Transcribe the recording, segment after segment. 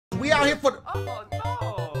out here for the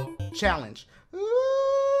challenge.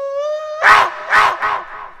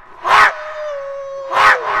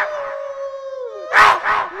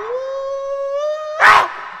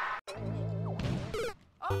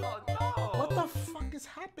 What the fuck is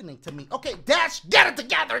happening to me? Okay, Dash, get it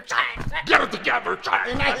together, child. Get it together,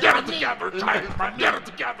 child. Get it together, child. Get it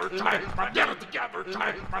together, child. Get it together,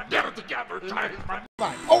 child. Get it together, child.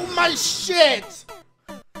 Oh my shit!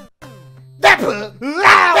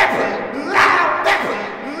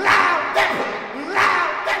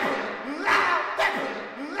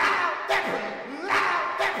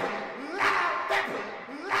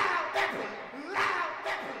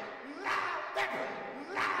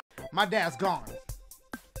 My dad's gone.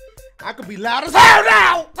 I could be loud as hell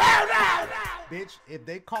now! Bitch, if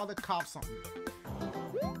they call the cops on me.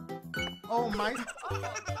 Oh my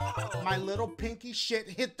little pinky shit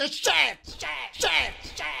hit the shit!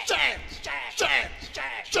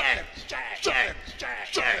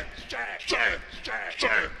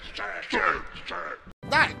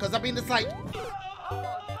 Right, cause I mean it's like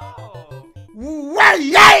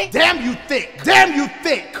damn you thick, damn you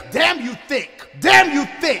thick, damn you thick, damn you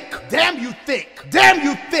thick, damn you thick, damn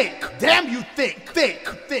you thick, damn you thick, thick.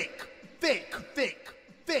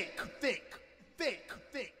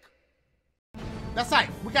 That's right,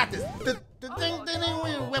 we got this.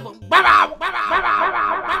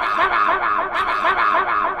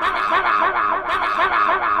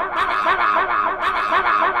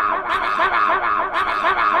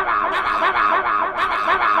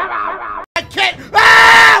 I can't.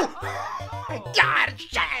 Oh! God,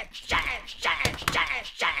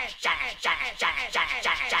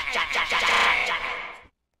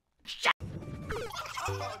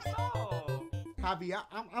 Javi,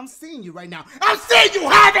 I'm seeing you right now. I'm seeing you,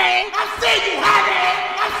 Javi! I'm seeing you, Javi!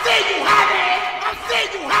 I'm seeing you, Javi! I'm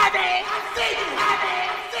seeing you, Javi! I'm seeing you, Javi!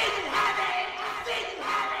 I'm seeing you, Javi! I'm seeing you,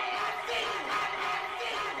 Javi!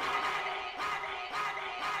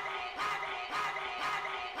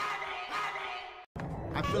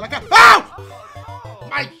 I feel like a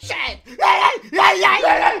my shit!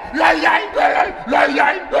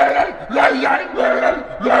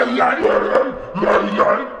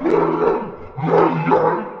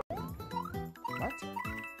 What?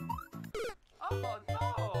 Oh no!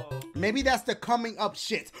 Maybe that's the coming up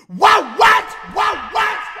shit. What?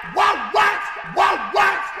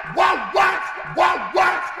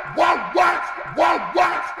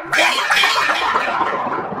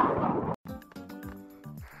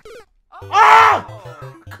 Oh!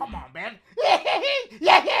 Come on, man.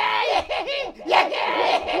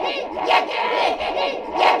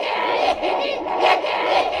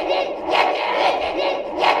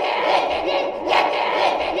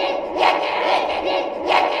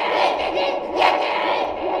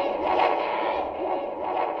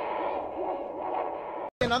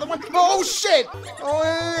 Another one? Oh shit! Oh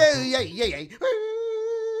yeah.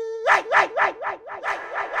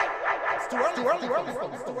 It's too early.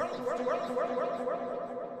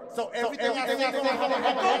 So everything go.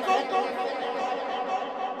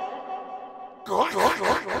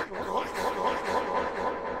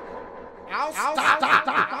 I'll stop.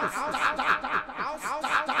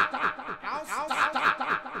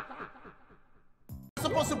 I'm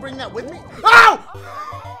supposed to bring that with me? Oh!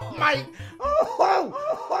 My...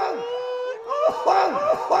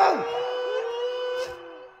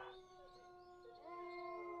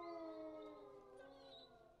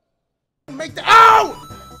 Make the... Oh!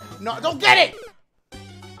 No, don't get it!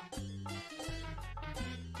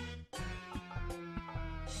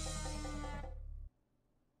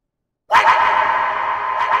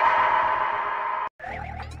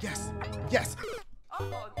 Yes. Oh,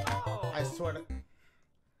 no. I swear to...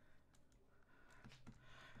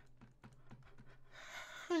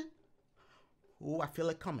 Ooh, I feel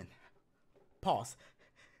it coming. Pause.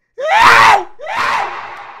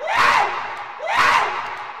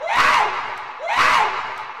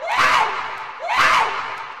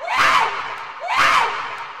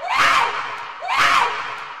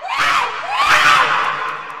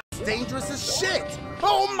 It's dangerous as shit.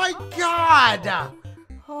 Oh my God.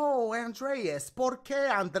 Oh, Andreas, ¿por qué,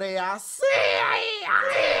 Andreas?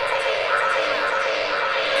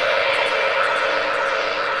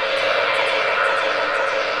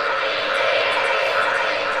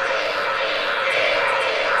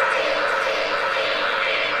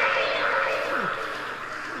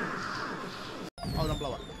 Oh, don't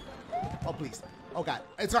blow up. Oh, please. Oh, God.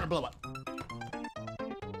 It's gonna blow up.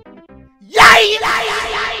 Yay!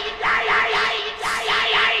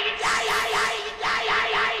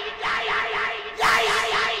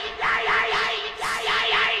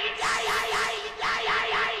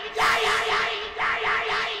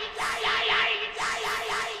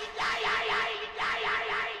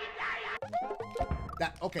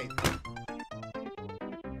 Okay.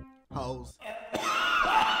 Hoes.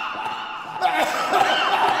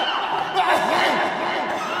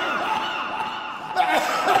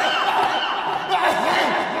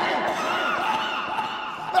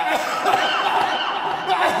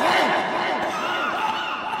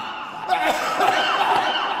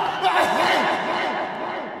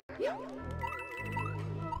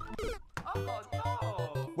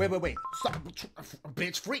 Wait. Stop.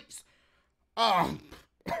 Bitch, freeze.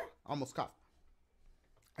 Almost coughed.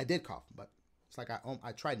 I did cough, but it's like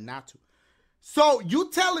I tried not to. So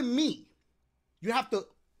you telling me you have to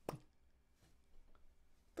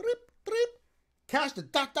catch the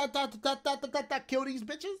kill these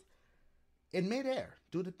bitches in midair.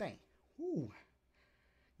 Do the thing. Ooh.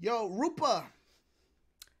 Yo, Rupa.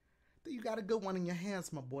 I think you got a good one in your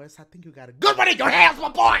hands, my boys. I think you got a good one in your hands, my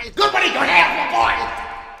boys. Good one in your hands, my boys.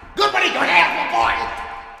 Good one in your hands, my boys.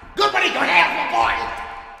 Good one in your hands, my boys.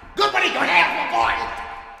 Good one in your hands, my boys.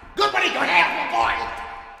 Good one in your hands, my boys.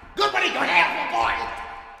 Good one in your hands, my boys.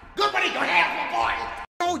 Good one in your hands, my boys.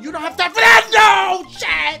 No, you don't have time for that. No,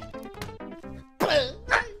 shit.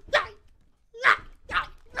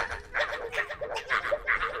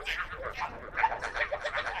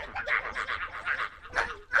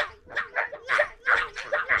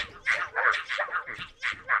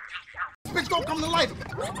 Bitch, don't come to life.